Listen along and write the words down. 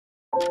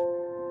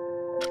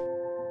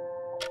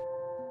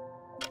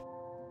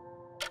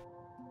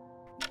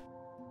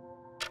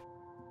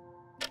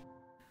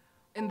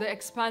In the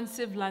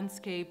expansive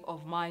landscape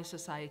of my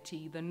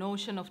society, the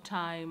notion of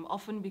time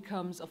often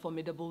becomes a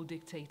formidable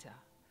dictator,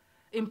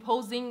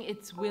 imposing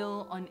its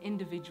will on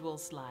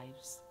individuals'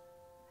 lives.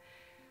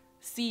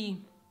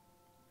 See,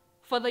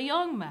 for the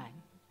young man,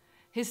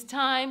 his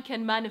time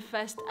can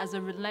manifest as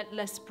a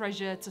relentless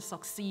pressure to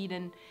succeed,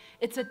 and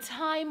it's a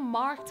time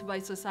marked by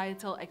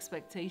societal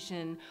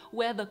expectation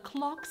where the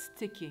clock's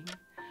ticking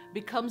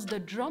becomes the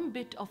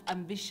drumbeat of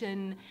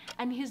ambition,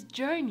 and his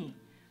journey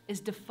is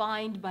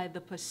defined by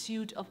the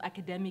pursuit of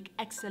academic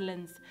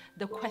excellence,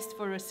 the quest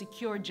for a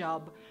secure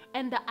job,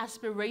 and the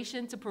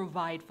aspiration to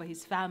provide for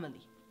his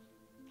family.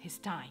 His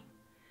time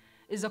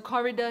is a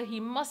corridor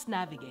he must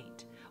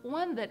navigate,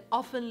 one that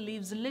often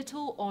leaves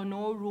little or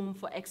no room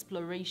for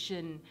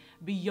exploration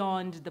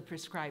beyond the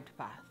prescribed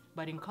path.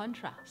 But in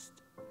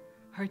contrast,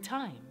 her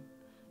time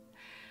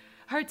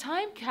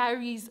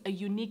carries a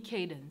unique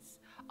cadence,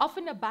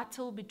 often a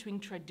battle between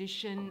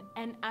tradition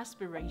and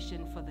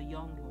aspiration for the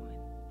young woman.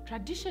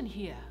 Tradition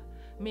here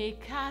may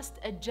cast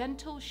a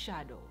gentle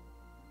shadow,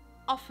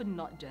 often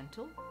not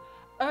gentle,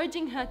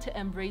 urging her to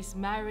embrace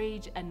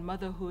marriage and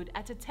motherhood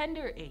at a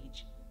tender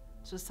age.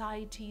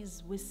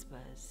 Society's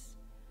whispers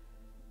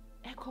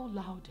echo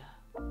louder,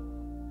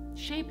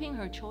 shaping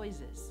her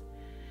choices.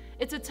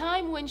 It's a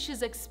time when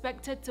she's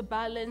expected to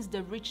balance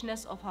the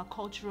richness of her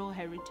cultural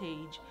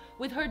heritage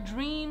with her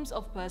dreams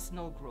of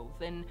personal growth,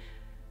 and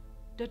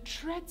the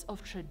threads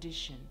of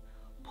tradition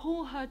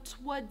pull her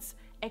towards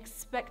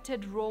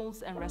expected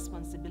roles and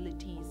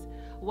responsibilities,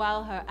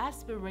 while her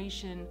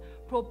aspiration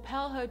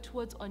propel her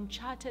towards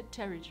uncharted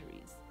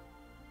territories.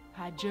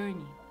 Her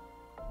journey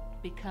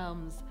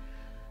becomes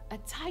a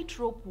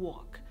tightrope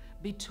walk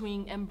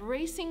between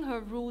embracing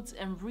her roots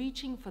and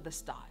reaching for the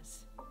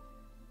stars.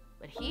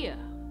 But here,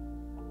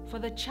 for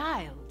the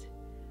child,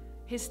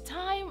 his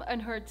time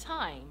and her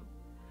time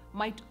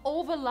might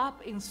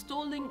overlap in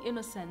stolen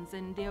innocence,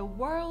 and their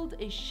world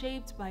is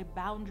shaped by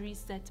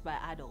boundaries set by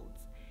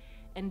adults,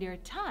 and their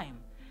time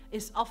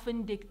is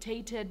often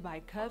dictated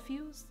by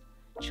curfews,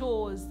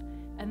 chores,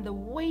 and the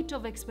weight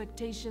of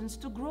expectations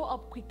to grow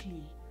up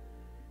quickly.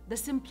 The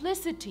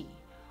simplicity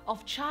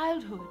of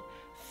childhood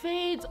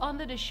fades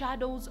under the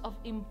shadows of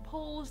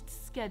imposed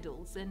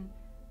schedules, and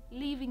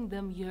leaving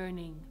them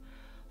yearning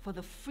for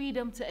the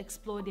freedom to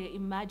explore their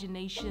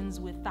imaginations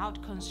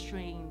without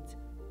constraint.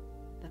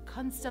 The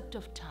concept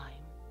of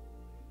time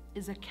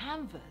is a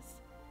canvas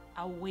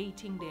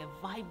awaiting their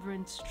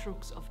vibrant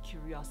strokes of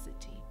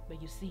curiosity.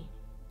 But you see,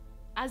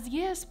 as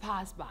years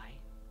pass by,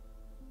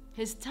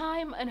 his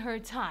time and her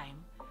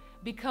time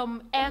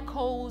become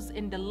echoes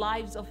in the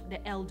lives of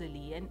the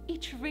elderly, and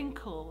each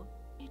wrinkle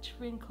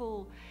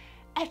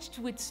etched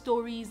with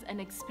stories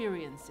and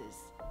experiences.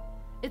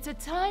 It's a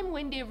time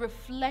when they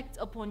reflect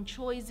upon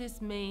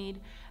choices made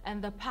and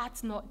the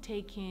paths not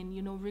taken,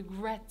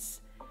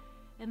 regrets.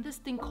 And this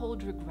thing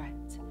called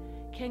regret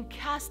can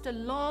cast a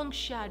long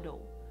shadow,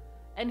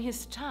 and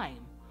his time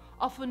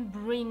often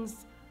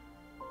brings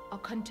a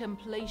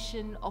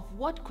contemplation of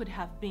what could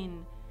have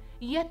been.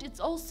 Yet it's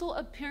also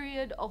a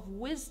period of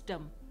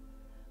wisdom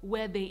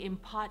where they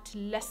impart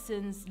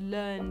lessons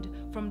learned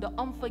from the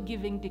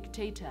unforgiving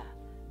dictator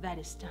that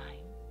is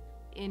time.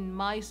 In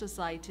my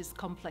society's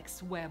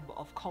complex web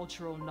of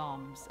cultural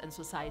norms and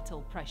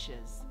societal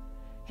pressures,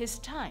 his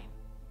time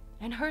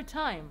and her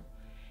time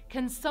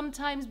can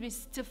sometimes be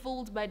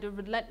stifled by the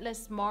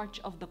relentless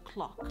march of the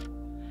clock.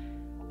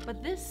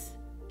 But this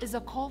is a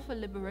call for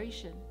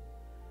liberation,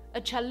 a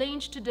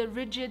challenge to the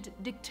rigid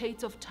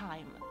dictates of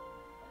time.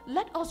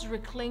 Let us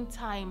reclaim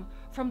time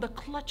from the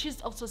clutches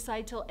of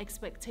societal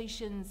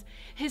expectations.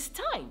 His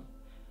time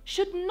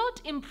should not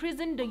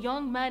imprison the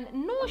young man,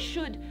 nor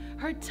should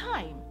her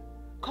time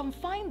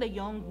confine the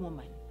young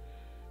woman.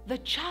 The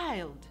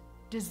child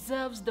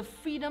deserves the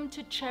freedom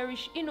to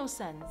cherish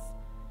innocence,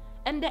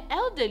 and the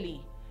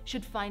elderly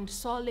should find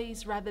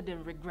solace rather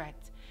than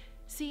regret.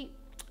 See,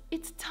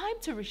 it's time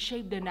to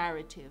reshape the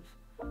narrative,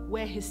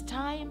 where his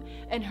time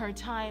and her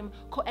time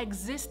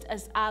coexist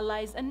as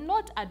allies and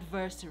not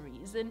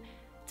adversaries. And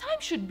time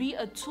should be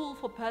a tool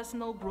for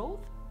personal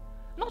growth,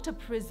 not a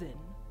prison.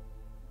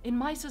 In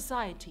my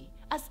society,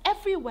 as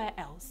everywhere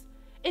else,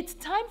 it's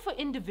time for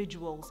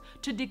individuals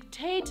to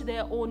dictate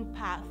their own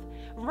path,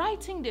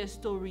 writing their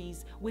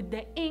stories with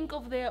the ink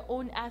of their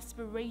own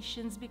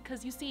aspirations,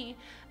 because you see,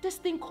 this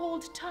thing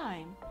called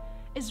time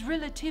is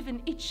relative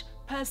in each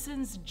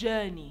person's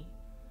journey.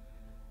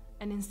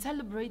 And in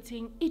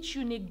celebrating each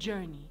unique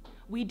journey,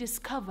 we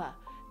discover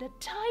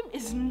that time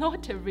is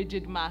not a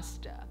rigid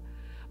master,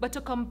 but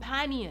a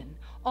companion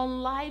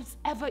on life's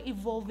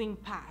ever-evolving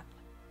path.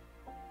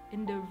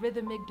 In the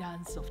rhythmic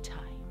dance of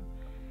time,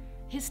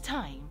 his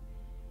time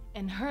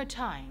and her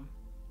time,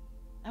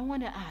 I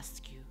want to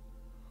ask you,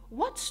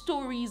 what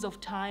stories of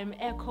time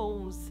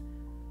echoes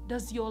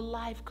does your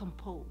life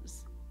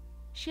compose?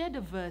 Share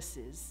the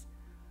verses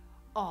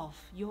of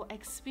your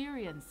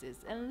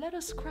experiences and let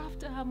us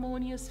craft a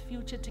harmonious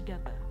future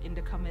together in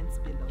the comments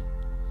below.